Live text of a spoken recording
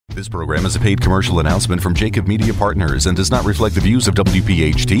This program is a paid commercial announcement from Jacob Media Partners and does not reflect the views of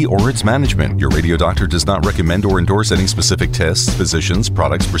WPHT or its management. Your radio doctor does not recommend or endorse any specific tests, physicians,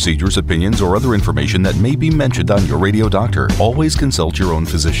 products, procedures, opinions, or other information that may be mentioned on Your Radio Doctor. Always consult your own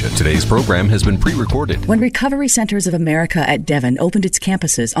physician. Today's program has been pre-recorded. When Recovery Centers of America at Devon opened its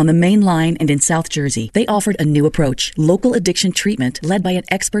campuses on the Main Line and in South Jersey, they offered a new approach, local addiction treatment led by an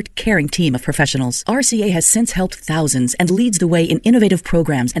expert, caring team of professionals. RCA has since helped thousands and leads the way in innovative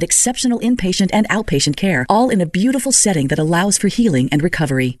programs and exceptional inpatient and outpatient care, all in a beautiful setting that allows for healing and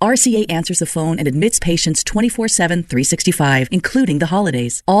recovery. RCA answers the phone and admits patients 24/7, 365, including the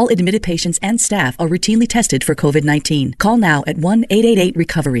holidays. All admitted patients and staff are routinely tested for COVID-19. Call now at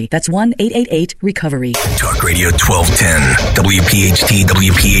 1-888-RECOVERY. That's 1-888-RECOVERY. Talk Radio 1210, WPHT,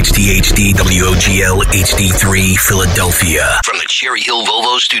 WPHT HD, WOGL HD3, Philadelphia. From the Cherry Hill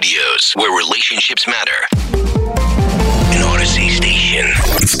Volvo Studios, where relationships matter. An Odyssey station.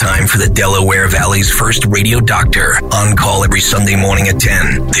 It's time for the Delaware Valley's first radio doctor. On call every Sunday morning at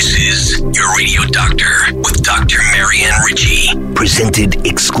 10. This is Your Radio Doctor with Dr. Marianne Ritchie. Presented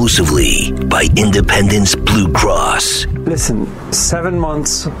exclusively by Independence Blue Cross. Listen, 7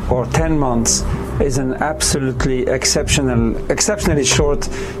 months or 10 months is an absolutely exceptionally short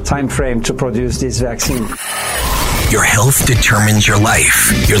time frame to produce this vaccine. Your health determines your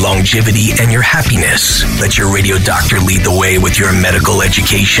life, your longevity, and your happiness. Let your radio doctor lead the way with your medical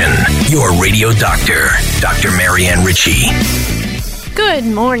education. Your Radio Doctor, Dr. Marianne Ritchie. Good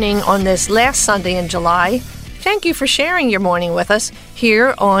morning on this last Sunday in July. Thank you for sharing your morning with us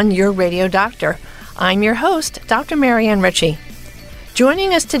here on Your Radio Doctor. I'm your host, Dr. Marianne Ritchie.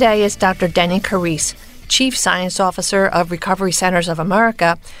 Joining us today is Dr. Denny Carisse, Chief Science Officer of Recovery Centers of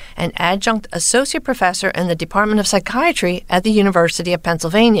America and Adjunct Associate Professor in the Department of Psychiatry at the University of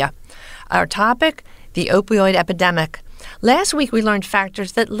Pennsylvania. Our topic, the opioid epidemic. Last week we learned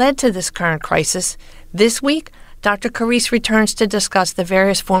factors that led to this current crisis. This week, Dr. Carisse returns to discuss the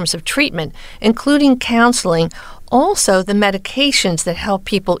various forms of treatment, including counseling, also the medications that help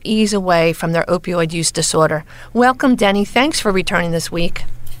people ease away from their opioid use disorder. Welcome, Denny. Thanks for returning this week.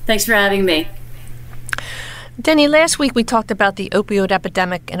 Thanks for having me. Denny, last week we talked about the opioid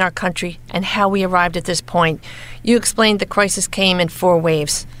epidemic in our country and how we arrived at this point. You explained the crisis came in 4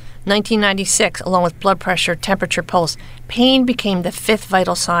 waves. 1996, along with blood pressure, temperature, pulse, pain became the 5th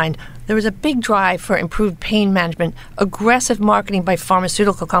vital sign. There was a big drive for improved pain management, aggressive marketing by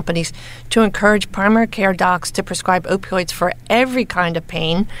pharmaceutical companies to encourage primary care docs to prescribe opioids for every kind of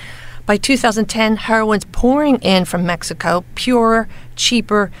pain. By 2010, heroin's pouring in from Mexico, purer,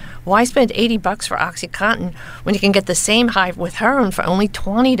 cheaper. Why spend $80 for OxyContin when you can get the same high with heroin for only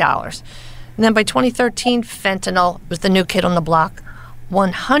 $20? And then by 2013, fentanyl was the new kid on the block,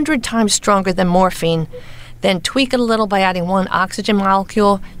 100 times stronger than morphine. Then tweak it a little by adding 1 oxygen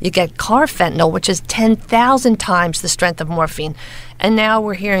molecule. You get carfentanil, which is 10,000 times the strength of morphine. And now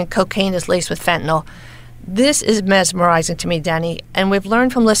we're hearing cocaine is laced with fentanyl. This is mesmerizing to me, Denny, and we've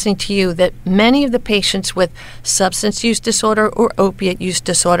learned from listening to you that many of the patients with substance use disorder or opiate use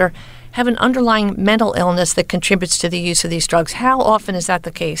disorder have an underlying mental illness that contributes to the use of these drugs. How often is that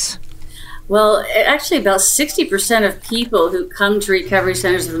the case? Well, actually about 60% of people who come to Recovery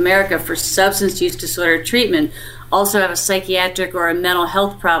Centers of America for substance use disorder treatment also have a psychiatric or a mental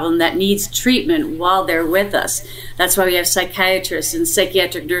health problem that needs treatment while they're with us. That's why we have psychiatrists and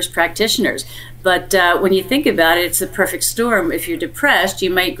psychiatric nurse practitioners. But when you think about it, it's the perfect storm. If you're depressed, you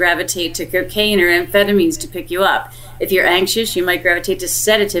might gravitate to cocaine or amphetamines to pick you up. If you're anxious, you might gravitate to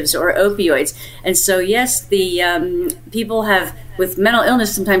sedatives or opioids. And so, yes, the people with mental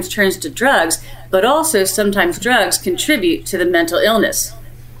illness sometimes turns to drugs, but also sometimes drugs contribute to the mental illness.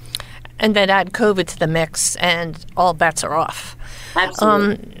 And then add COVID to the mix, and all bets are off.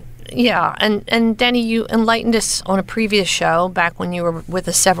 Absolutely. Yeah, and Denny, you enlightened us on a previous show back when you were with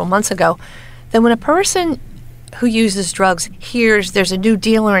us several months ago that when a person who uses drugs hears there's a new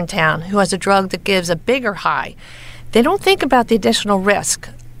dealer in town who has a drug that gives a bigger high, they don't think about the additional risk,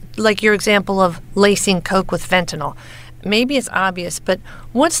 like your example of lacing coke with fentanyl. Maybe it's obvious, but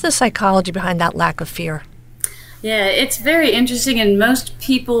what's the psychology behind that lack of fear? Yeah, it's very interesting, and most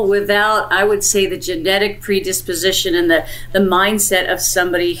people without, I would say, the genetic predisposition and the mindset of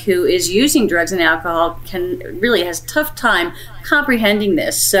somebody who is using drugs and alcohol really has a tough time comprehending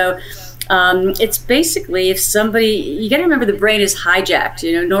this. So It's basically if somebody, you got to remember the brain is hijacked.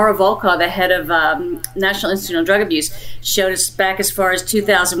 Nora Volkow, the head of National Institute on Drug Abuse, showed us back as far as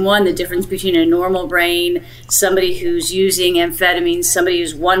 2001 the difference between a normal brain, somebody who's using amphetamines, somebody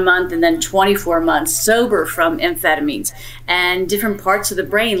who's 1 month and then 24 months sober from amphetamines. And different parts of the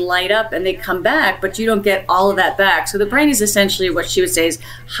brain light up and they come back, but you don't get all of that back. So the brain is essentially what she would say is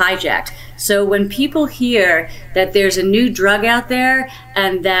hijacked. So when people hear that there's a new drug out there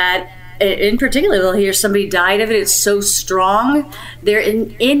and that in particular, they'll hear somebody died of it, it's so strong, their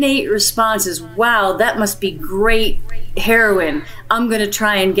innate response is, wow, that must be great heroin. I'm going to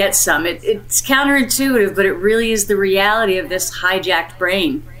try and get some. It's counterintuitive, but it really is the reality of this hijacked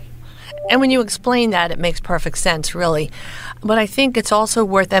brain. And when you explain that, it makes perfect sense, really. But I think it's also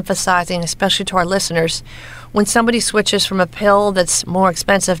worth emphasizing, especially to our listeners, when somebody switches from a pill that's more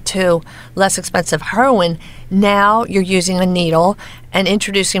expensive to less expensive heroin, now you're using a needle and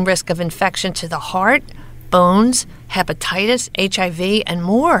introducing risk of infection to the heart, bones, hepatitis, HIV, and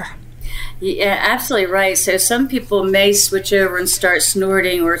more. Yeah, absolutely right. So some people may switch over and start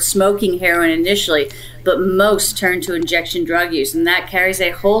snorting or smoking heroin initially, but most turn to injection drug use, and that carries a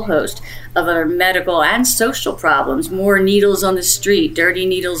whole host of other medical and social problems. More needles on the street, dirty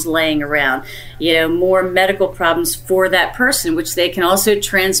needles laying around, more medical problems for that person, which they can also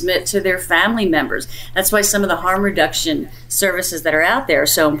transmit to their family members. That's why some of the harm reduction services that are out there are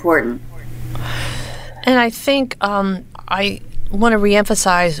so important. And I think I want to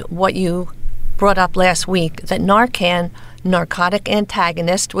reemphasize what you brought up last week, that Narcan, narcotic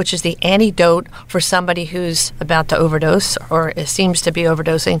antagonist, which is the antidote for somebody who's about to overdose or seems to be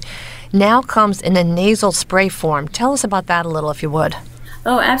overdosing, now comes in a nasal spray form. Tell us about that a little, if you would.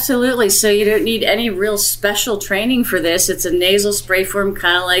 Oh, absolutely. So you don't need any real special training for this. It's a nasal spray form,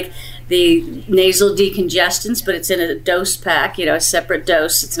 kind of like the nasal decongestants, but it's in a dose pack, a separate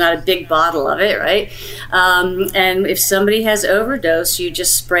dose. It's not a big bottle of it, right? And if somebody has overdose, you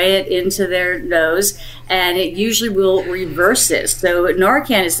just spray it into their nose, and it usually will reverse it. So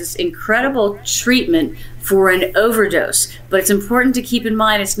Narcan is this incredible treatment for an overdose. But it's important to keep in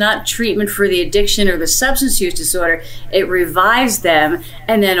mind it's not treatment for the addiction or the substance use disorder. It revives them.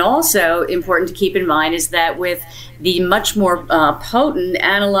 And then also important to keep in mind is that with the much more potent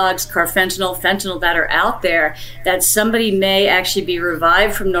analogs, carfentanil, fentanyl that are out there, that somebody may actually be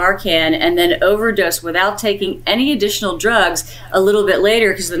revived from Narcan and then overdose without taking any additional drugs a little bit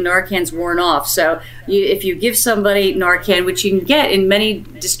later because the Narcan's worn off. So if you give somebody Narcan, which you can get in many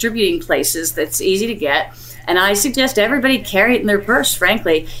distributing places, that's easy to get, and I suggest everybody carry it in their purse,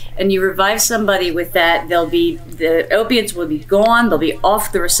 frankly, and you revive somebody with that, the opiates will be gone, they'll be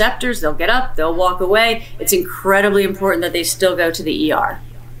off the receptors, they'll get up, they'll walk away. It's incredibly important that they still go to the ER.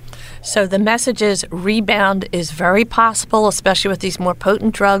 So the message is rebound is very possible, especially with these more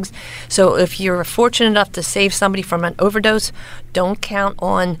potent drugs. So if you're fortunate enough to save somebody from an overdose, don't count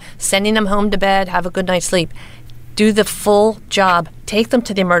on sending them home to bed, have a good night's sleep. Do the full job. Take them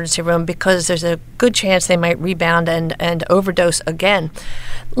to the emergency room because there's a good chance they might rebound and overdose again.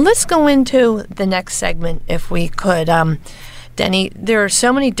 Let's go into the next segment if we could. Denny, there are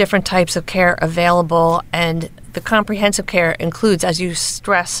so many different types of care available, and the comprehensive care includes, as you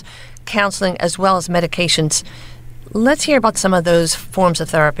stress, counseling as well as medications. Let's hear about some of those forms of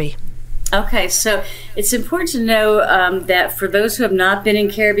therapy. Okay, so it's important to know that for those who have not been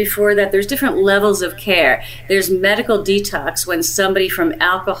in care before, that there's different levels of care. There's medical detox when somebody from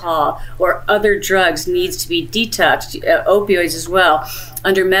alcohol or other drugs needs to be detoxed, opioids as well,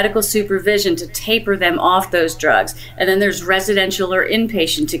 under medical supervision to taper them off those drugs. And then there's residential or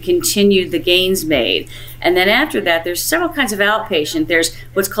inpatient to continue the gains made. And then after that, there's several kinds of outpatient. There's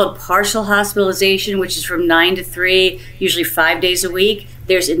what's called partial hospitalization, which is from 9 to 3, usually 5 days a week.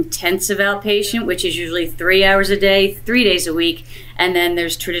 There's intensive outpatient, which is usually 3 hours a day, 3 days a week. And then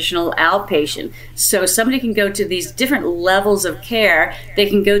there's traditional outpatient. So somebody can go to these different levels of care. They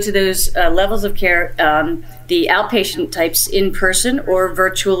can go to those levels of care, the outpatient types in person or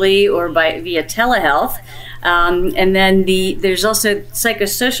virtually or via telehealth. And then there's also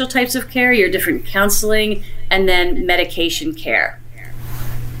psychosocial types of care, your different counseling, and then medication care.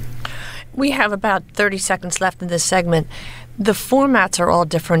 We have about 30 seconds left in this segment. The formats are all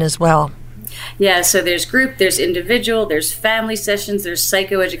different as well. Yeah, so there's group, there's individual, there's family sessions, there's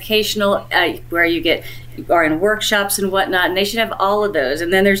psychoeducational, where you are in workshops and whatnot, and they should have all of those.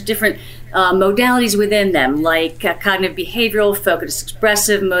 And then there's different modalities within them, like cognitive behavioral, focused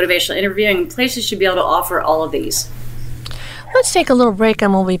expressive, motivational interviewing, and places should be able to offer all of these. Let's take a little break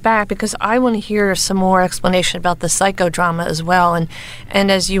and we'll be back because I want to hear some more explanation about the psychodrama as well.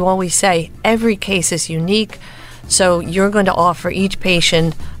 And as you always say, every case is unique. So you're going to offer each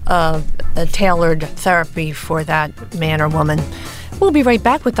patient a tailored therapy for that man or woman. We'll be right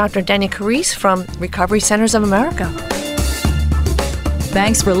back with Dr. Denny Carisse from Recovery Centers of America.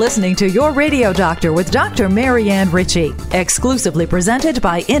 Thanks for listening to Your Radio Doctor with Dr. Marianne Ritchie, exclusively presented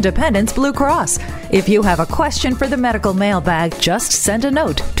by Independence Blue Cross. If you have a question for the medical mailbag, just send a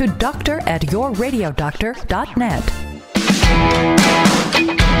note to doctor@yourradiodoctor.net.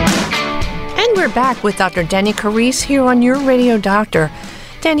 And we're back with Dr. Denny Carisse here on Your Radio Doctor.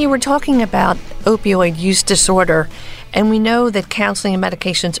 Denny, we're talking about opioid use disorder, and we know that counseling and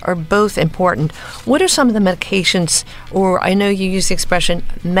medications are both important. What are some of the medications, or I know you use the expression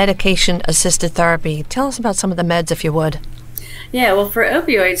medication-assisted therapy. Tell us about some of the meds, if you would. Yeah, well, for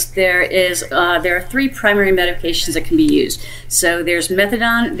opioids, there are three primary medications that can be used. So there's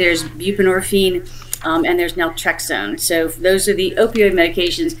methadone, there's buprenorphine, and there's naltrexone. So those are the opioid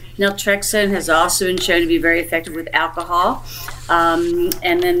medications. Naltrexone has also been shown to be very effective with alcohol. And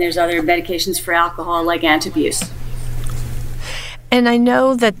then there's other medications for alcohol like Antabuse. And I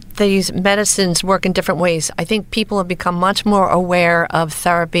know that these medicines work in different ways. I think people have become much more aware of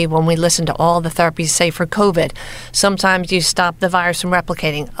therapy when we listen to all the therapies, say, for COVID. Sometimes you stop the virus from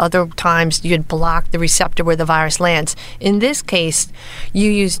replicating. Other times you'd block the receptor where the virus lands. In this case,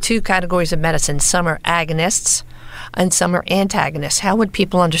 you use two categories of medicine. Some are agonists and some are antagonists. How would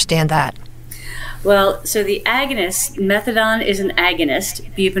people understand that? Well, so the agonist, methadone is an agonist,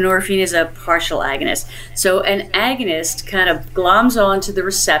 buprenorphine is a partial agonist. So an agonist kind of gloms onto the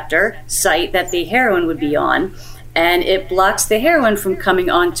receptor site that the heroin would be on, and it blocks the heroin from coming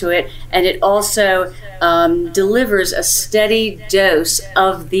onto it, and it also delivers a steady dose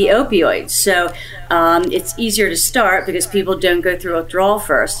of the opioid. So it's easier to start because people don't go through withdrawal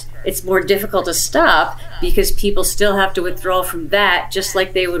first. It's more difficult to stop because people still have to withdraw from that just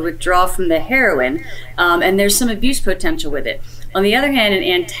like they would withdraw from the heroin, and there's some abuse potential with it. On the other hand, an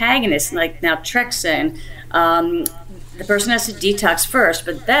antagonist like naltrexone, the person has to detox first,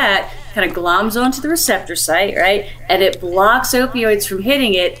 but that kind of gloms onto the receptor site, right? And it blocks opioids from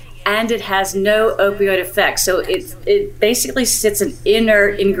hitting it, and it has no opioid effect. So it basically sits an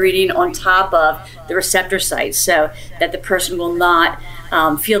inert ingredient on top of the receptor site so that the person will not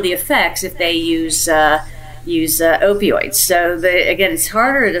feel the effects if they use opioids. So again, it's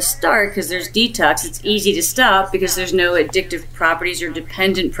harder to start because there's detox. It's easy to stop because there's no addictive properties or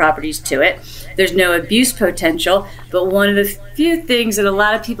dependent properties to it. There's no abuse potential. But one of the few things that a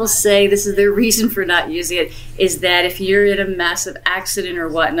lot of people say, this is their reason for not using it, is that if you're in a massive accident or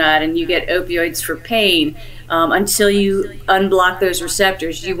whatnot and you get opioids for pain, until you unblock those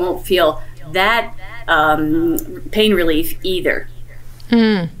receptors, you won't feel that pain relief either.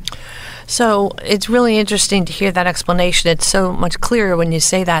 So it's really interesting to hear that explanation. It's so much clearer when you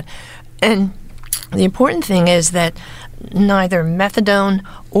say that. And the important thing is that neither methadone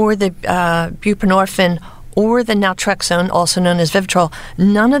or the buprenorphine or the naltrexone, also known as Vivitrol,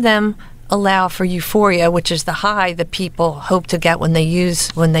 none of them allow for euphoria, which is the high that people hope to get when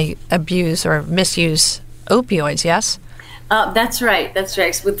they abuse or misuse opioids, yes? That's right.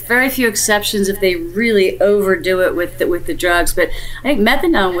 With very few exceptions if they really overdo it with the drugs. But I think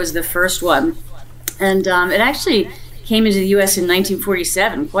methadone was the first one. And it actually came into the U.S. in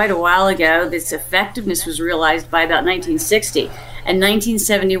 1947, quite a while ago. Its effectiveness was realized by about 1960. And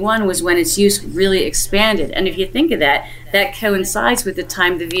 1971 was when its use really expanded. And if you think of that, that coincides with the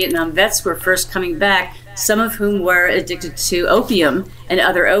time the Vietnam vets were first coming back, some of whom were addicted to opium and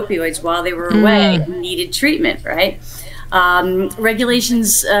other opioids while they were away and needed treatment, right?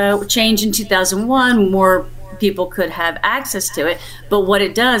 Regulations changed in 2001. More people could have access to it. But what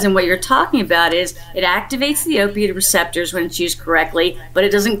it does, and what you're talking about, is it activates the opiate receptors when it's used correctly, but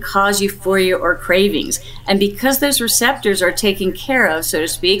it doesn't cause euphoria or cravings. And because those receptors are taken care of, so to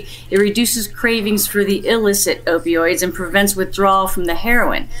speak, it reduces cravings for the illicit opioids and prevents withdrawal from the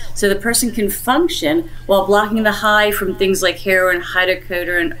heroin. So the person can function while blocking the high from things like heroin,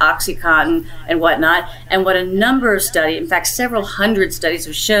 hydrocodone, Oxycontin, and whatnot. And what a number of studies, in fact, several hundred studies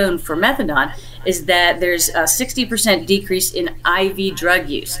have shown for methadone, is that there's a 60% decrease in IV drug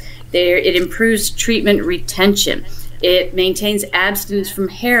use. It improves treatment retention. It maintains abstinence from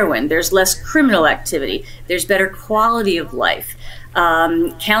heroin. There's less criminal activity. There's better quality of life.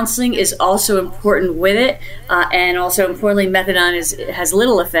 Counseling is also important with it, and also importantly, methadone has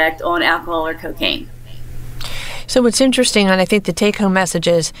little effect on alcohol or cocaine. So what's interesting, and I think the take-home message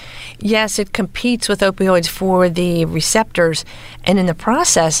is, yes, it competes with opioids for the receptors, and in the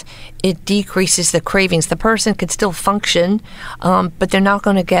process, it decreases the cravings. The person could still function, but they're not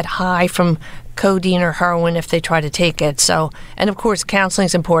going to get high from codeine or heroin if they try to take it. So, and of course, counseling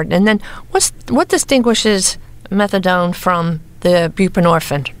is important. And then what distinguishes methadone from the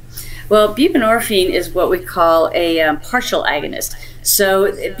buprenorphine? Well, buprenorphine is what we call a partial agonist.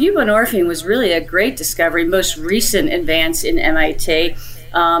 So buprenorphine was really a great discovery, most recent advance in MIT.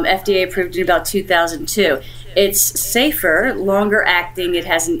 FDA approved in about 2002. It's safer, longer acting. It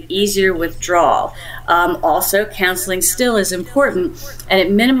has an easier withdrawal. Also, counseling still is important, and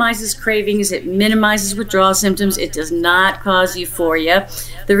it minimizes cravings. It minimizes withdrawal symptoms. It does not cause euphoria.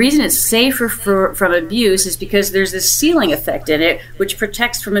 The reason it's safer from abuse is because there's this ceiling effect in it, which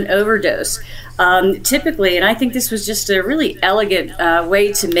protects from an overdose. Typically, and I think this was just a really elegant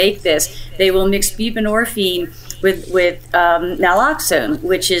way to make this, they will mix buprenorphine with naloxone,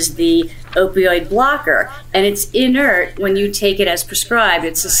 which is the opioid blocker, and it's inert when you take it as prescribed.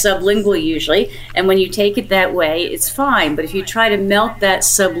 It's a sublingual usually, and when you take it that way, it's fine. But if you try to melt that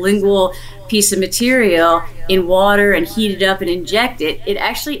sublingual piece of material in water and heat it up and inject it, it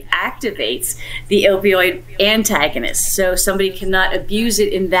actually activates the opioid antagonist. So somebody cannot abuse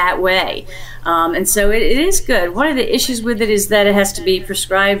it in that way. And so it is good. One of the issues with it is that it has to be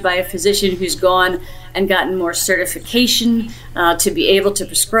prescribed by a physician who's gone and gotten more certification to be able to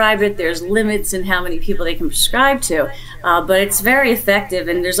prescribe it. There's limits in how many people they can prescribe to, but it's very effective.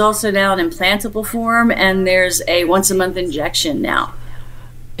 And there's also now an implantable form, and there's a once-a-month injection now.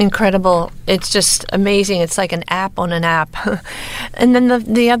 Incredible. It's just amazing. It's like an app on an app. And then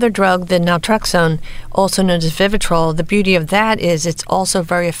the other drug, the naltrexone, also known as Vivitrol, the beauty of that is it's also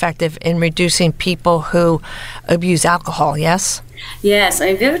very effective in reducing people who abuse alcohol, yes? Yes,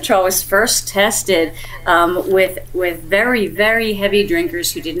 Vivitrol was first tested with very, very heavy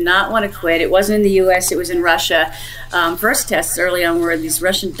drinkers who did not want to quit. It wasn't in the U.S., it was in Russia. First tests early on were these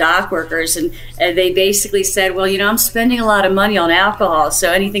Russian dock workers, and they basically said, well, I'm spending a lot of money on alcohol,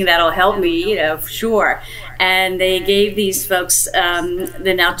 so anything that'll help me, sure. And they gave these folks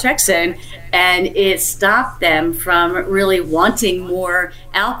the naltrexone, and it stopped them from really wanting more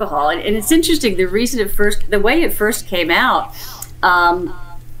alcohol. And it's interesting, the way it first came out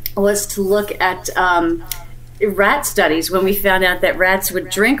was to look at rat studies, when we found out that rats would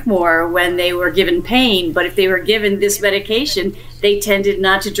drink more when they were given pain, but if they were given this medication, they tended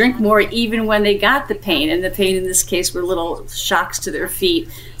not to drink more even when they got the pain. And the pain in this case were little shocks to their feet,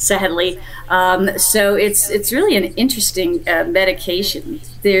 sadly. So it's really an interesting medication.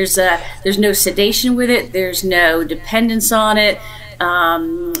 There's no sedation with it. There's no dependence on it.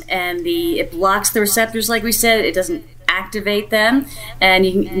 And it blocks the receptors, like we said. It doesn't activate them, and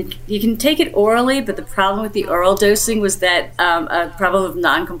you can take it orally, but the problem with the oral dosing was that a problem of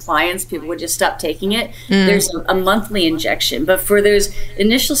non-compliance. People would just stop taking it. There's a monthly injection, but for those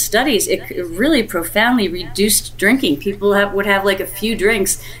initial studies, it really profoundly reduced drinking. People would have like a few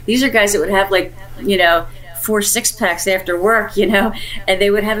drinks. These are guys that would have 4 6-packs after work, and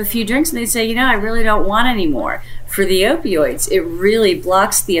they would have a few drinks and they'd say, I really don't want any more. For the opioids, it really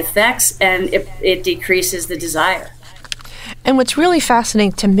blocks the effects and it decreases the desire. And what's really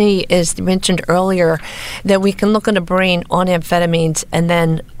fascinating to me is you mentioned earlier that we can look at a brain on amphetamines and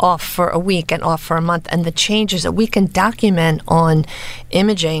then off for a week and off for a month, and the changes that we can document on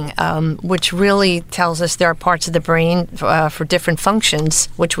imaging, which really tells us there are parts of the brain for different functions,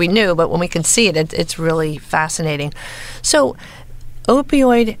 which we knew, but when we can see it, it's really fascinating. So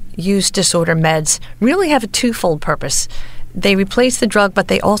opioid use disorder meds really have a twofold purpose. They replace the drug, but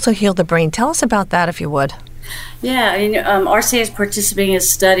they also heal the brain. Tell us about that, if you would. Yeah, RCA is participating in a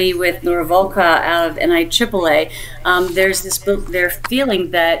study with Nora Volkow out of NIAAA. They're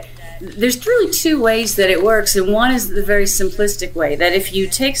feeling that there's really 2 ways that it works, and one is the very simplistic way, that if you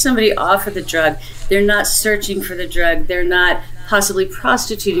take somebody off of the drug, they're not searching for the drug, they're not possibly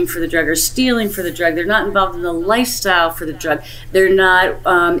prostituting for the drug or stealing for the drug, they're not involved in the lifestyle for the drug, they're not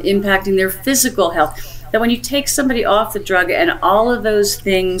impacting their physical health. That when you take somebody off the drug and all of those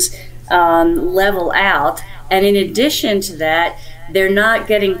things level out, and in addition to that, they're not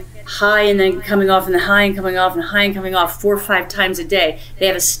getting high and then coming off and the high and coming off and high and coming off 4 or 5 times a day. They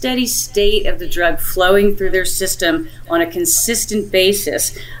have a steady state of the drug flowing through their system on a consistent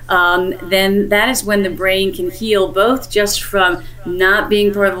basis. Then that is when the brain can heal, both just from not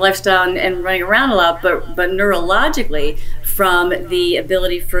being part of the lifestyle and running around a lot, but neurologically from the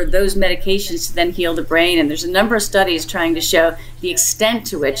ability for those medications to then heal the brain. And there's a number of studies trying to show the extent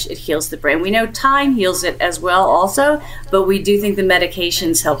to which it heals the brain. We know time heals it as well also, but we do think the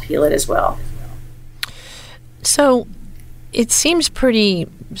medications help heal it as well. So it seems pretty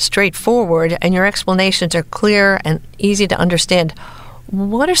straightforward, and your explanations are clear and easy to understand.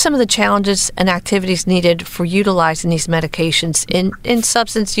 What are some of the challenges and activities needed for utilizing these medications in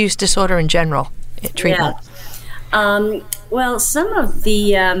substance use disorder in general treatment? Yeah. Well, some of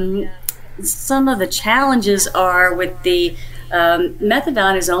the challenges are with the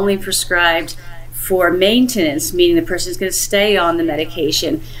methadone is only prescribed for maintenance, meaning the person is going to stay on the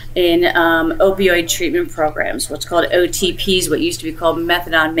medication in opioid treatment programs, what's called OTPs, what used to be called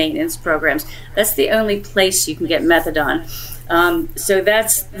methadone maintenance programs. That's the only place you can get methadone. So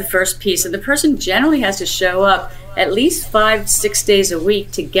that's the first piece. And the person generally has to show up at least 5-6 days a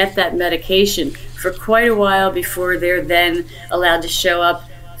week to get that medication for quite a while before they're then allowed to show up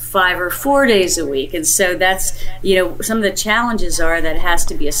 5 or 4 days a week. And so that's, some of the challenges are that it has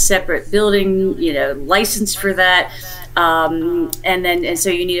to be a separate building, license for that. And so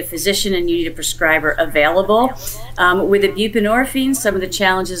you need a physician and you need a prescriber available. With the buprenorphine, some of the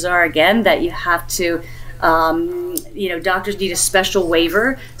challenges are, again, that you have to doctors need a special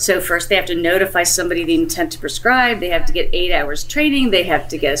waiver. So first they have to notify somebody the intent to prescribe. They have to get 8 hours training. They have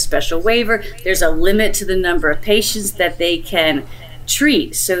to get a special waiver. There's a limit to the number of patients that they can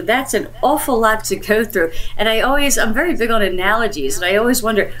treat. So that's an awful lot to go through. And I'm very big on analogies. And I always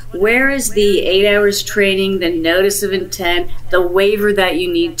wonder, where is the 8 hours training, the notice of intent, the waiver that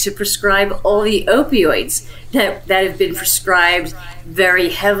you need to prescribe all the opioids that have been prescribed very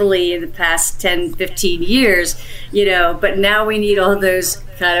heavily in the past 10, 15 years, but now we need all those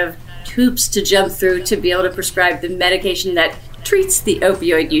kind of hoops to jump through to be able to prescribe the medication that treats the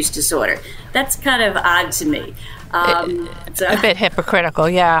opioid use disorder. That's kind of odd to me. A bit hypocritical,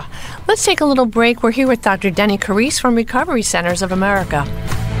 yeah. Let's take a little break. We're here with Dr. Denny Carisse from Recovery Centers of America.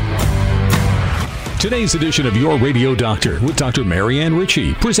 Today's edition of Your Radio Doctor with Dr. Marianne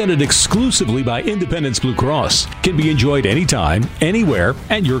Ritchie, presented exclusively by Independence Blue Cross, can be enjoyed anytime, anywhere,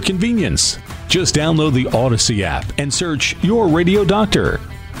 at your convenience. Just download the Odyssey app and search Your Radio Doctor.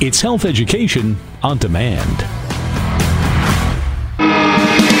 It's health education on demand.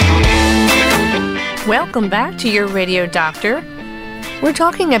 Welcome back to Your Radio Doctor. We're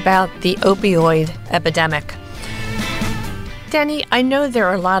talking about the opioid epidemic. Denny, I know there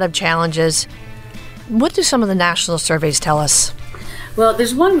are a lot of challenges. What do some of the national surveys tell us? Well,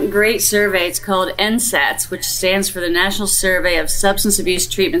 there's one great survey. It's called NSATS, which stands for the National Survey of Substance Abuse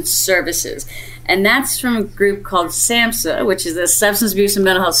Treatment Services. And that's from a group called SAMHSA, which is the Substance Abuse and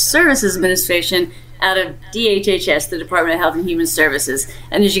Mental Health Services Administration out of DHHS, the Department of Health and Human Services.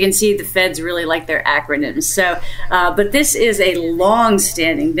 And as you can see, the feds really like their acronyms. So, but this is a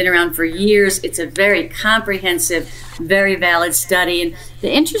long-standing, been around for years. It's a very comprehensive, very valid study. And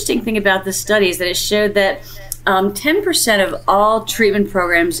the interesting thing about this study is that it showed that 10% of all treatment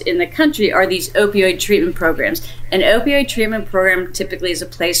programs in the country are these opioid treatment programs. An opioid treatment program typically is a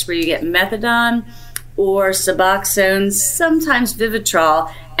place where you get methadone or Suboxone, sometimes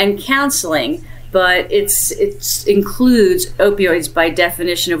Vivitrol, and counseling. But it includes opioids by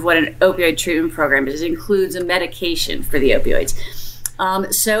definition of what an opioid treatment program is. It includes a medication for the opioids.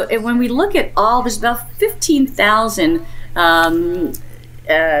 When we look at there's about 15,000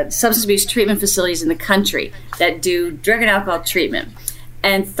 substance abuse treatment facilities in the country that do drug and alcohol treatment.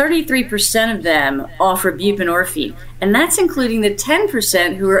 And 33% of them offer buprenorphine. And that's including the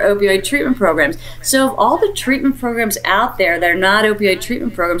 10% who are opioid treatment programs. So of all the treatment programs out there that are not opioid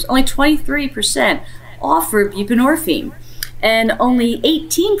treatment programs, only 23% offer buprenorphine. And only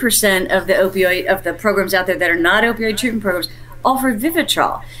 18% of the programs out there that are not opioid treatment programs offer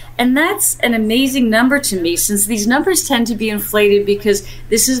Vivitrol. And that's an amazing number to me, since these numbers tend to be inflated because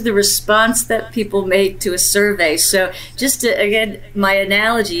this is the response that people make to a survey. So again, my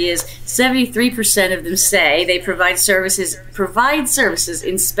analogy is 73% of them say they provide services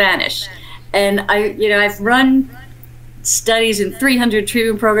in Spanish. And I've run studies in 300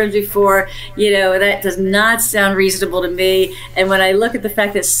 treatment programs before, that does not sound reasonable to me. And when I look at the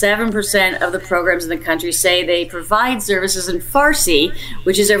fact that 7% of the programs in the country say they provide services in Farsi,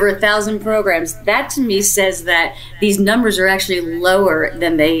 which is over 1,000 programs, that to me says that these numbers are actually lower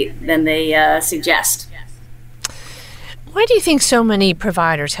than they suggest. Why do you think so many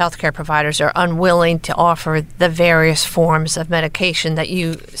providers, healthcare providers, are unwilling to offer the various forms of medication that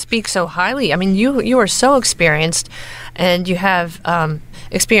you speak so highly? I mean, you are so experienced, and you have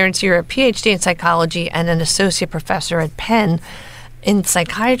experience. You're a PhD in psychology and an associate professor at Penn in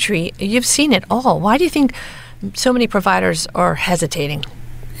psychiatry. You've seen it all. Why do you think so many providers are hesitating?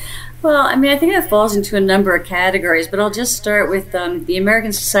 Well, I mean, I think that falls into a number of categories, but I'll just start with the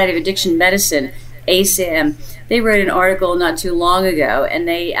American Society of Addiction Medicine, ASAM. They wrote an article not too long ago, and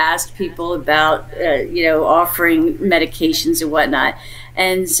they asked people about, offering medications and whatnot.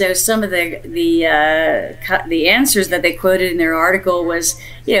 And so some of the answers that they quoted in their article was,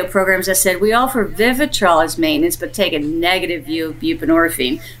 programs that said we offer Vivitrol as maintenance, but take a negative view of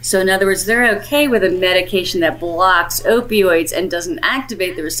buprenorphine. So in other words, they're okay with a medication that blocks opioids and doesn't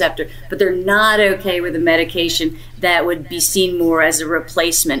activate the receptor, but they're not okay with a medication that would be seen more as a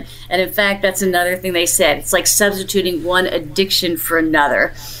replacement. And in fact, that's another thing they said. It's like substituting one addiction for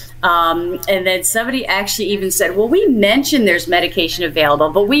another. And then somebody actually even said, well, we mentioned there's medication available,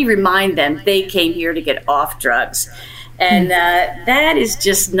 but we remind them they came here to get off drugs. And that is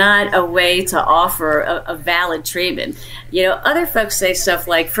just not a way to offer a valid treatment. Other folks say stuff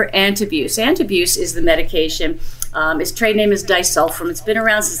like for Antabuse. Antabuse is the medication. Its trade name is disulfiram. It's been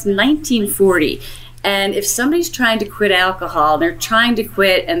around since 1940. And if somebody's trying to quit alcohol, and they're trying to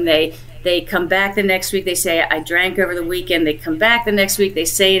quit, and they come back the next week, they say, I drank over the weekend. They come back the next week, they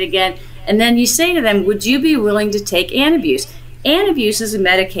say it again. And then you say to them, would you be willing to take Antabuse? Antabuse is a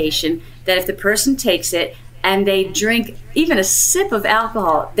medication that if the person takes it and they drink even a sip of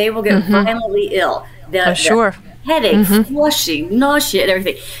alcohol, they will get violently ill. Sure. Headache, flushing, nausea, and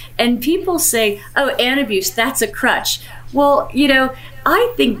everything. And people say, oh, Antabuse, that's a crutch. Well,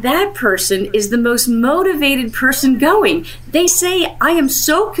 I think that person is the most motivated person going. They say, I am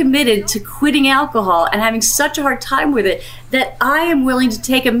so committed to quitting alcohol and having such a hard time with it that I am willing to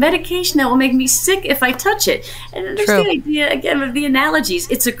take a medication that will make me sick if I touch it. And there's the idea, again, of the analogies.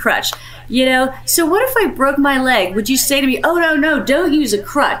 It's a crutch. So what if I broke my leg? Would you say to me, oh, no, don't use a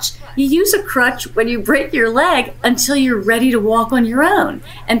crutch. You use a crutch when you break your leg until you're ready to walk on your own.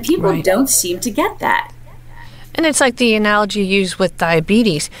 And people don't seem to get that. And it's like the analogy used with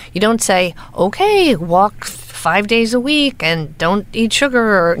diabetes. You don't say, okay, walk 5 days a week and don't eat sugar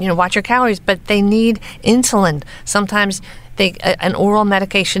or, watch your calories, but they need insulin. Sometimes an oral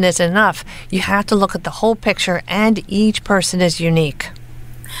medication isn't enough. You have to look at the whole picture, and each person is unique.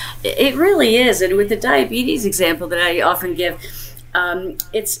 It really is. And with the diabetes example that I often give,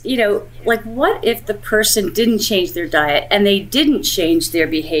 it's, like what if the person didn't change their diet and they didn't change their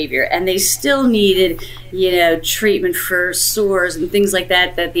behavior and they still needed, treatment for sores and things like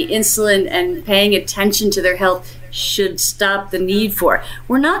that the insulin and paying attention to their health should stop the need for.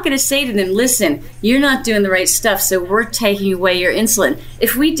 We're not going to say to them, listen, you're not doing the right stuff, so we're taking away your insulin.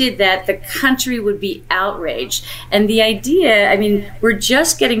 If we did that, the country would be outraged. And the idea, we're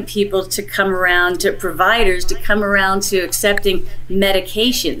just getting people to come around, to providers to come around to accepting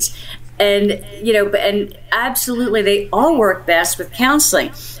medications. And, and absolutely they all work best with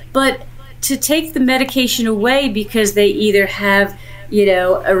counseling. But to take the medication away because they either have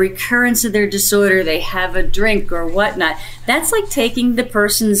a recurrence of their disorder, they have a drink or whatnot, that's like taking the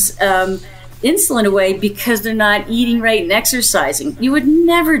person's insulin away because they're not eating right and exercising. You would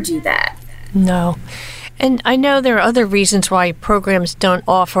never do that. No. And I know there are other reasons why programs don't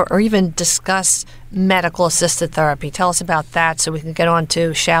offer or even discuss medical assisted therapy. Tell us about that so we can get on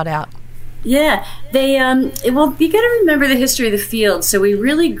to Shout Out. Yeah, you got to remember the history of the field. So we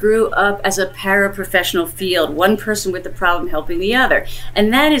really grew up as a paraprofessional field, one person with the problem helping the other.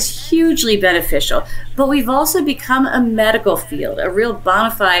 And that is hugely beneficial. But we've also become a medical field, a real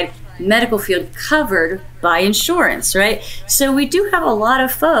bona fide medical field covered by insurance, right? So we do have a lot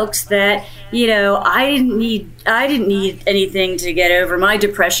of folks that, I didn't need anything to get over my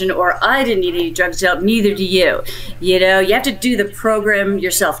depression, or I didn't need any drugs to help, neither do you. You have to do the program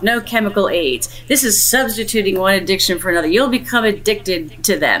yourself. No chemical aids. This is substituting one addiction for another. You'll become addicted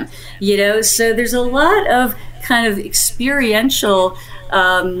to them. So there's a lot of kind of experiential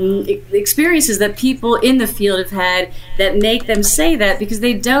experiences that people in the field have had that make them say that, because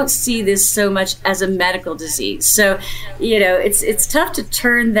they don't see this so much as a medical disease. So, it's tough to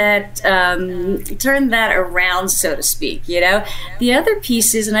turn that around, so to speak. The other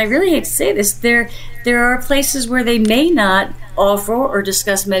piece is, and I really hate to say this, there are places where they may not offer or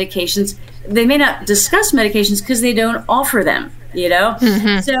discuss medications. They may not discuss medications because they don't offer them.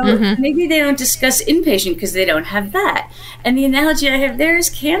 Maybe they don't discuss inpatient because they don't have that. And the analogy I have there is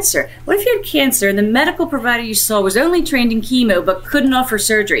cancer. What if you had cancer and the medical provider you saw was only trained in chemo but couldn't offer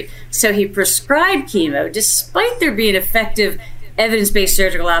surgery? So he prescribed chemo despite there being an effective evidence-based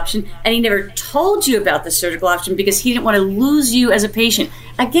surgical option, and he never told you about the surgical option because he didn't want to lose you as a patient.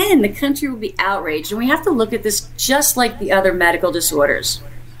 Again, the country will be outraged, and we have to look at this just like the other medical disorders.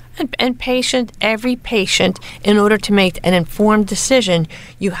 And every patient, in order to make an informed decision,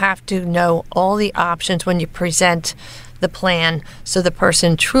 you have to know all the options when you present the plan, so the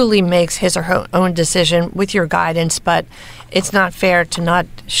person truly makes his or her own decision with your guidance. But it's not fair to not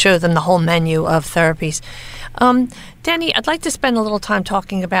show them the whole menu of therapies. Danny, I'd like to spend a little time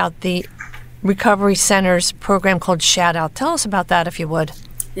talking about the Recovery Center's program called Shout Out. Tell us about that, if you would.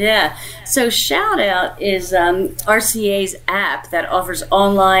 Yeah. So Shout Out is RCA's app that offers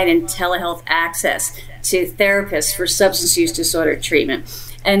online and telehealth access to therapists for substance use disorder treatment.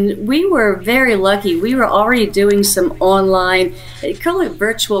 And we were very lucky. We were already doing some online, they call it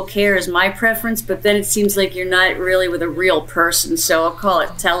virtual care is my preference, but then it seems like you're not really with a real person, so I'll call it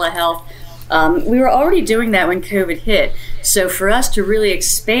telehealth. We were already doing that when COVID hit. So for us to really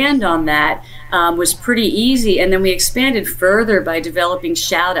expand on that was pretty easy. And then we expanded further by developing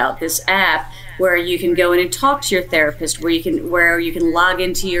Shout Out, this app where you can go in and talk to your therapist, where you can log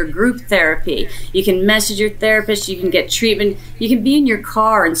into your group therapy. You can message your therapist, you can get treatment. You can be in your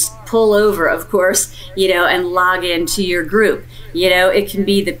car and pull over, of course, and log into your group. It can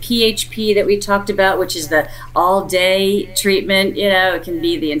be the PHP that we talked about, which is the all-day treatment. It can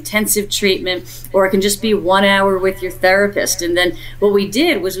be the intensive treatment, or it can just be 1 hour with your therapist. And then what we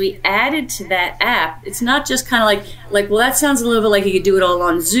did was we added to that app. It's not just kind of like, well, that sounds a little bit like you could do it all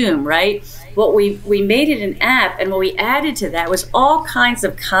on Zoom, right? What we made it an app, and what we added to that was all kinds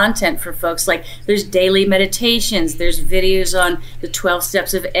of content for folks. Like there's daily meditations, there's videos on the 12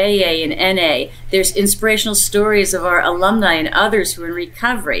 steps of AA and NA, there's inspirational stories of our alumni and others who are in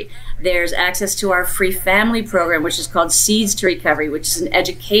recovery. There's access to our free family program, which is called Seeds to Recovery, which is an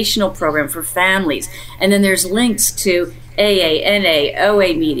educational program for families. And then there's links to AA, NA,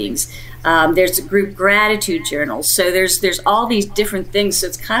 OA meetings. There's group gratitude journals. So there's all these different things. So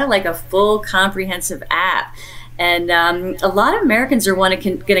it's kind of like a full comprehensive app. And a lot of Americans are going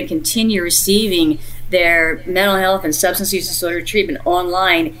to continue receiving their mental health and substance use disorder treatment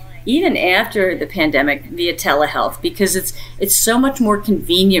online even after the pandemic via telehealth, because it's so much more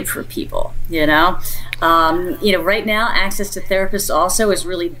convenient for people, right now access to therapists also is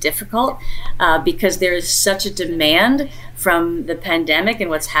really difficult because there is such a demand from the pandemic and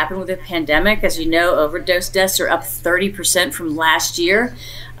what's happened with the pandemic. As you know, overdose deaths are up 30% from last year.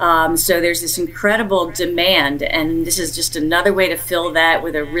 So there's this incredible demand, and this is just another way to fill that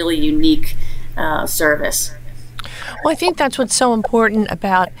with a really unique service. Well, I think that's what's so important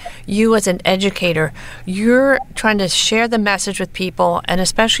about you as an educator. You're trying to share the message with people, and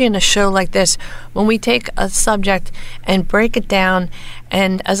especially in a show like this, when we take a subject and break it down.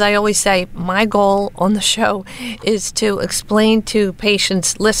 And as I always say, my goal on the show is to explain to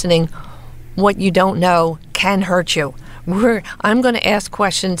patients listening what you don't know can hurt you. I'm going to ask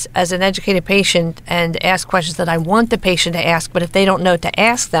questions as an educated patient and ask questions that I want the patient to ask, but if they don't know to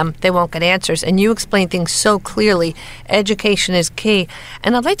ask them, they won't get answers. And you explain things so clearly. Education is key.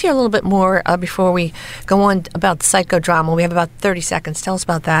 And I'd like to hear a little bit more before we go on about psychodrama. We have about 30 seconds. Tell us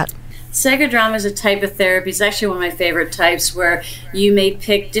about that. Psychodrama is a type of therapy. It's actually one of my favorite types, where you may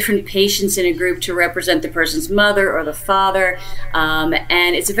pick different patients in a group to represent the person's mother or the father. And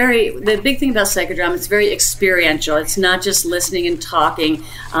it's the big thing about psychodrama, it's very experiential. It's not just listening and talking.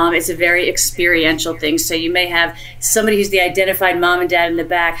 It's a very experiential thing. So you may have somebody who's the identified mom and dad in the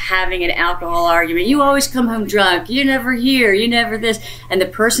back having an alcohol argument. You always come home drunk. You're never here. You never this. And the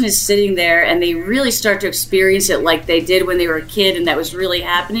person is sitting there and they really start to experience it like they did when they were a kid, and that was really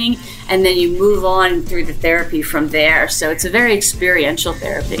happening. And then you move on through the therapy from there. So it's a very experiential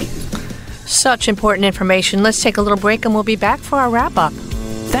therapy. Such important information. Let's take a little break and we'll be back for our wrap-up.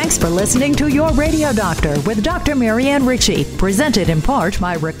 Thanks for listening to Your Radio Doctor with Dr. Marianne Ritchie, presented in part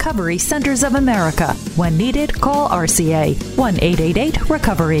by Recovery Centers of America. When needed, call RCA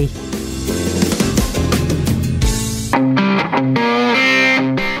 1-888-RECOVERY.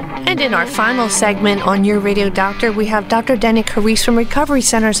 And in our final segment on Your Radio Doctor, we have Dr. Denny Carisse from Recovery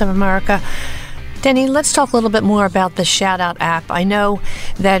Centers of America. Denny, let's talk a little bit more about the Shout Out app. I know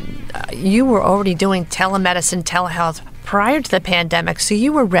that you were already doing telemedicine, telehealth prior to the pandemic, so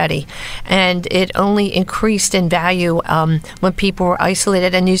you were ready, and it only increased in value when people were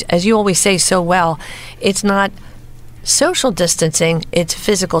isolated. And as you always say so well, it's not social distancing, it's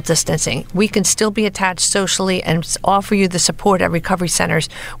physical distancing. We can still be attached socially and offer you the support at recovery centers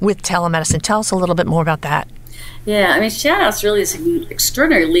with telemedicine. Tell us a little bit more about that. Yeah, Shout Out's really an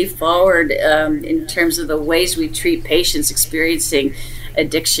extraordinary leap forward in terms of the ways we treat patients experiencing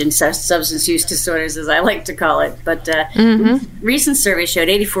addiction, substance use disorders, as I like to call it. But recent survey showed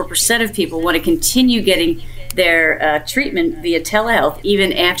 84% of people want to continue getting their treatment via telehealth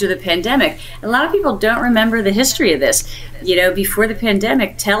even after the pandemic. A lot of people don't remember the history of this. Before the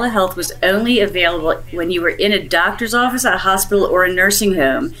pandemic, telehealth was only available when you were in a doctor's office, a hospital, or a nursing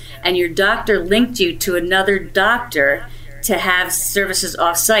home, and your doctor linked you to another doctor to have services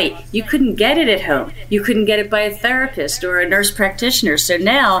off-site. You couldn't get it at home. You couldn't get it by a therapist or a nurse practitioner. So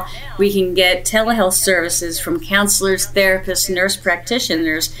now we can get telehealth services from counselors, therapists, nurse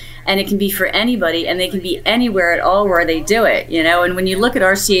practitioners And it can be for anybody, and they can be anywhere at all where they do it, And when you look at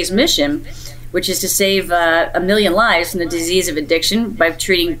RCA's mission, which is to save 1 million lives from the disease of addiction by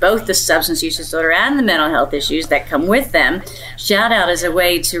treating both the substance use disorder and the mental health issues that come with them, Shout Out is a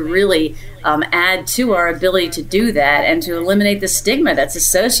way to really add to our ability to do that and to eliminate the stigma that's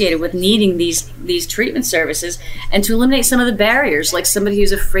associated with needing these treatment services, and to eliminate some of the barriers, like somebody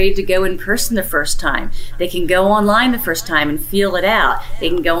who's afraid to go in person the first time. They can go online the first time and feel it out. They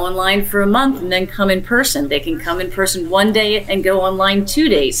can go online for a month and then come in person. They can come in person one day and go online 2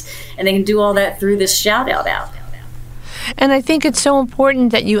 days. And they can do all that through this Shout Out app. And I think it's so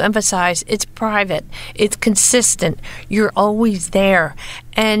important that you emphasize it's private, it's consistent, you're always there.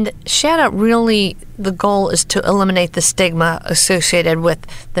 And Shout Out, really, the goal is to eliminate the stigma associated with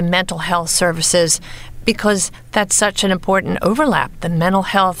the mental health services, because that's such an important overlap, the mental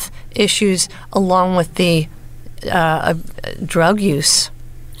health issues along with the drug use.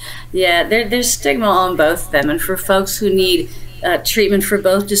 Yeah, there's stigma on both of them. And for folks who need treatment for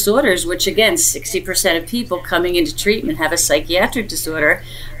both disorders, which again, 60% of people coming into treatment have a psychiatric disorder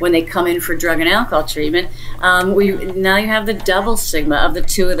when they come in for drug and alcohol treatment. Now you have the double stigma of the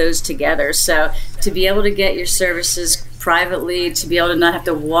two of those together. So to be able to get your services privately, to be able to not have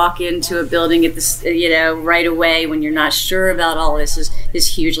to walk into a building at this, right away when you're not sure about all this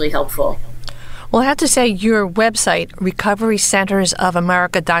is hugely helpful. Well, I have to say your website,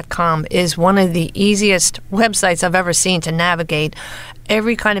 recoverycentersofamerica.com, is one of the easiest websites I've ever seen to navigate.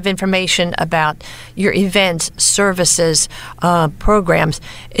 Every kind of information about your events, services, programs.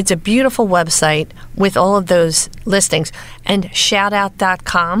 It's a beautiful website with all of those listings. And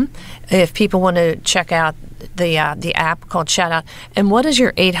shoutout.com, if people want to check out the app called Shout Out. And what is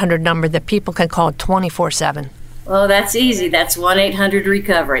your 800 number that people can call 24/7? Well, that's easy. That's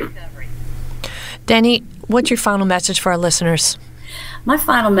 1-800-RECOVERY. Denny, what's your final message for our listeners? My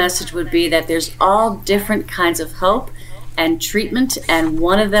final message would be that there's all different kinds of hope and treatment, and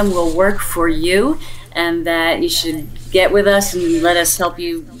one of them will work for you, and that you should get with us and let us help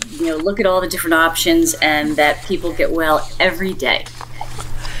you, look at all the different options, and that people get well every day.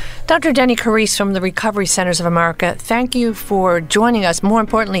 Dr. Denny Carisse from the Recovery Centers of America, thank you for joining us. More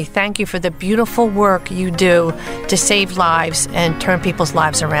importantly, thank you for the beautiful work you do to save lives and turn people's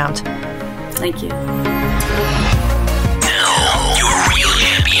lives around. Thank you. Now, your real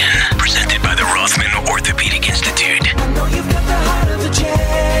champion, presented by the Rothman Orthopedic Institute.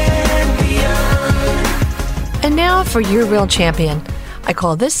 And now for your real champion. I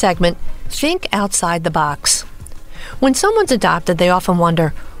call this segment, Think Outside the Box. When someone's adopted, they often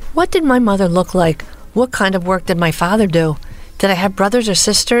wonder, what did my mother look like? What kind of work did my father do? Did I have brothers or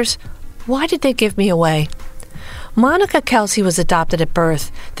sisters? Why did they give me away? Monica Kelsey was adopted at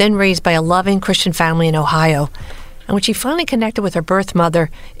birth, then raised by a loving Christian family in Ohio. And when she finally connected with her birth mother,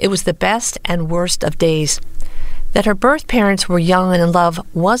 it was the best and worst of days. That her birth parents were young and in love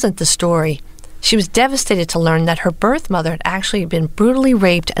wasn't the story. She was devastated to learn that her birth mother had actually been brutally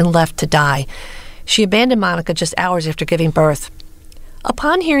raped and left to die. She abandoned Monica just hours after giving birth.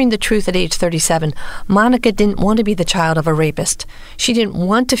 Upon hearing the truth at age 37, Monica didn't want to be the child of a rapist. She didn't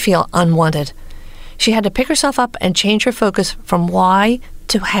want to feel unwanted. She had to pick herself up and change her focus from why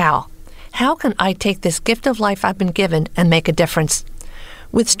to how. How can I take this gift of life I've been given and make a difference?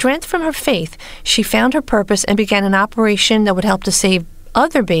 With strength from her faith, she found her purpose and began an operation that would help to save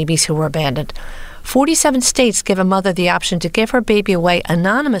other babies who were abandoned. 47 states give a mother the option to give her baby away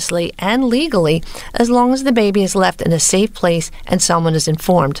anonymously and legally as long as the baby is left in a safe place and someone is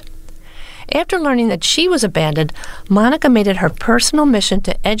informed. After learning that she was abandoned, Monica made it her personal mission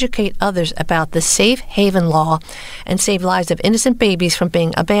to educate others about the Safe Haven law and save lives of innocent babies from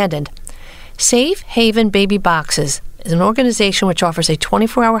being abandoned. Safe Haven Baby Boxes is an organization which offers a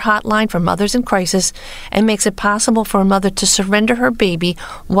 24-hour hotline for mothers in crisis and makes it possible for a mother to surrender her baby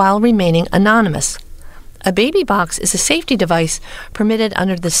while remaining anonymous. A baby box is a safety device permitted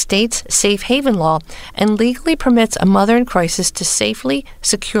under the state's Safe Haven law and legally permits a mother in crisis to safely,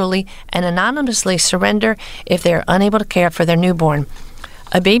 securely, and anonymously surrender if they are unable to care for their newborn.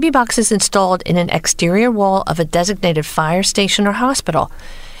 A baby box is installed in an exterior wall of a designated fire station or hospital.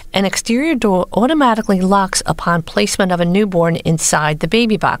 An exterior door automatically locks upon placement of a newborn inside the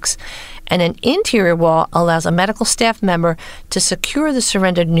baby box, and an interior wall allows a medical staff member to secure the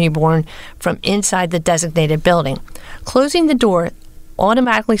surrendered newborn from inside the designated building. Closing the door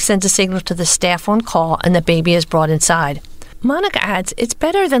automatically sends a signal to the staff on call, and the baby is brought inside. Monica adds, it's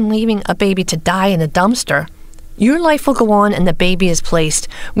better than leaving a baby to die in a dumpster. Your life will go on and the baby is placed.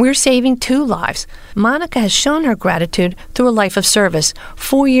 We're saving 2 lives. Monica has shown her gratitude through a life of service.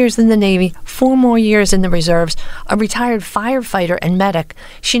 4 years in the Navy, 4 more years in the reserves, a retired firefighter and medic.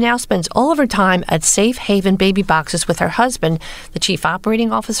 She now spends all of her time at Safe Haven Baby Boxes with her husband, the chief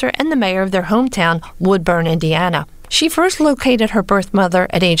operating officer and the mayor of their hometown, Woodburn, Indiana. She first located her birth mother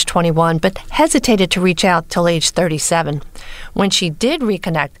at age 21, but hesitated to reach out till age 37. When she did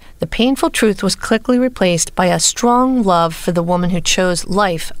reconnect, the painful truth was quickly replaced by a strong love for the woman who chose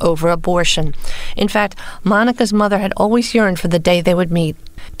life over abortion. In fact, Monica's mother had always yearned for the day they would meet.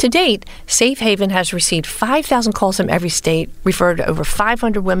 To date, Safe Haven has received 5,000 calls from every state, referred over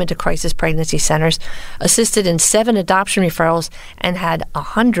 500 women to crisis pregnancy centers, assisted in 7 adoption referrals, and had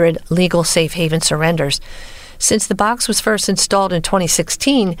 100 legal Safe Haven surrenders. Since the box was first installed in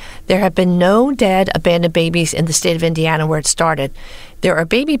 2016, there have been no dead abandoned babies in the state of Indiana where it started. There are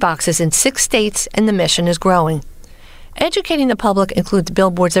baby boxes in 6 states, and the mission is growing. Educating the public includes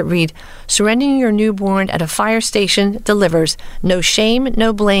billboards that read, "Surrendering your newborn at a fire station delivers. No shame,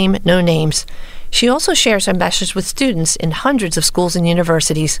 no blame, no names." She also shares her message with students in hundreds of schools and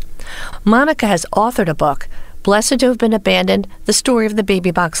universities. Monica has authored a book, Blessed to Have Been Abandoned, The Story of the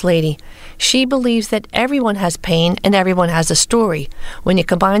Baby Box Lady. She believes that everyone has pain and everyone has a story. When you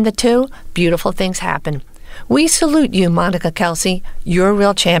combine the two, beautiful things happen. We salute you, Monica Kelsey. You're a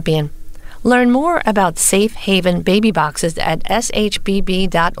real champion. Learn more about Safe Haven Baby Boxes at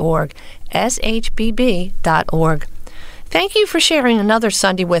shbb.org, shbb.org. Thank you for sharing another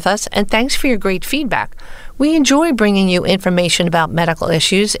Sunday with us, and thanks for your great feedback. We enjoy bringing you information about medical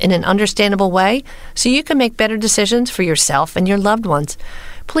issues in an understandable way so you can make better decisions for yourself and your loved ones.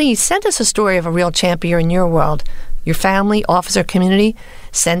 Please send us a story of a real champion in your world, your family, office, or community.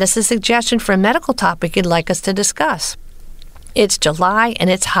 Send us a suggestion for a medical topic you'd like us to discuss. It's July and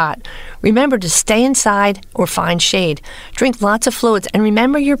it's hot. Remember to stay inside or find shade. Drink lots of fluids, and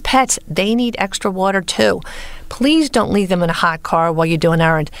remember your pets, they need extra water too. Please don't leave them in a hot car while you do an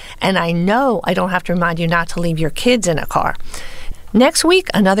errand. And I know I don't have to remind you not to leave your kids in a car. Next week,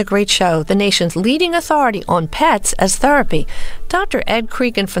 another great show, the nation's leading authority on pets as therapy. Dr. Ed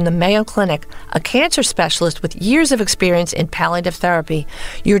Cregan from the Mayo Clinic, a cancer specialist with years of experience in palliative therapy.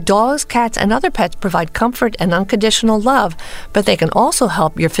 Your dogs, cats, and other pets provide comfort and unconditional love, but they can also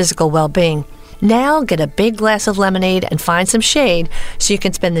help your physical well-being. Now get a big glass of lemonade and find some shade so you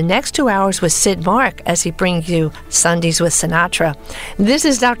can spend the next 2 hours with Sid Mark as he brings you Sundays with Sinatra. This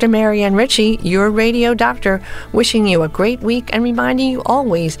is Dr. Marianne Ritchie, your radio doctor, wishing you a great week and reminding you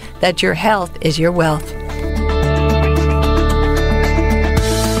always that your health is your wealth.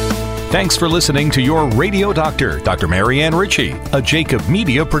 Thanks for listening to Your Radio Doctor, Dr. Marianne Ritchie, a Jacob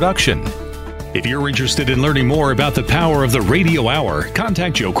Media production. If you're interested in learning more about the power of the radio hour,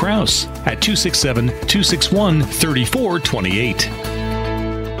 contact Joe Kraus at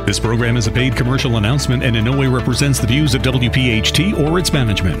 267-261-3428. This program is a paid commercial announcement and in no way represents the views of WPHT or its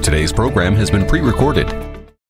management. Today's program has been pre-recorded.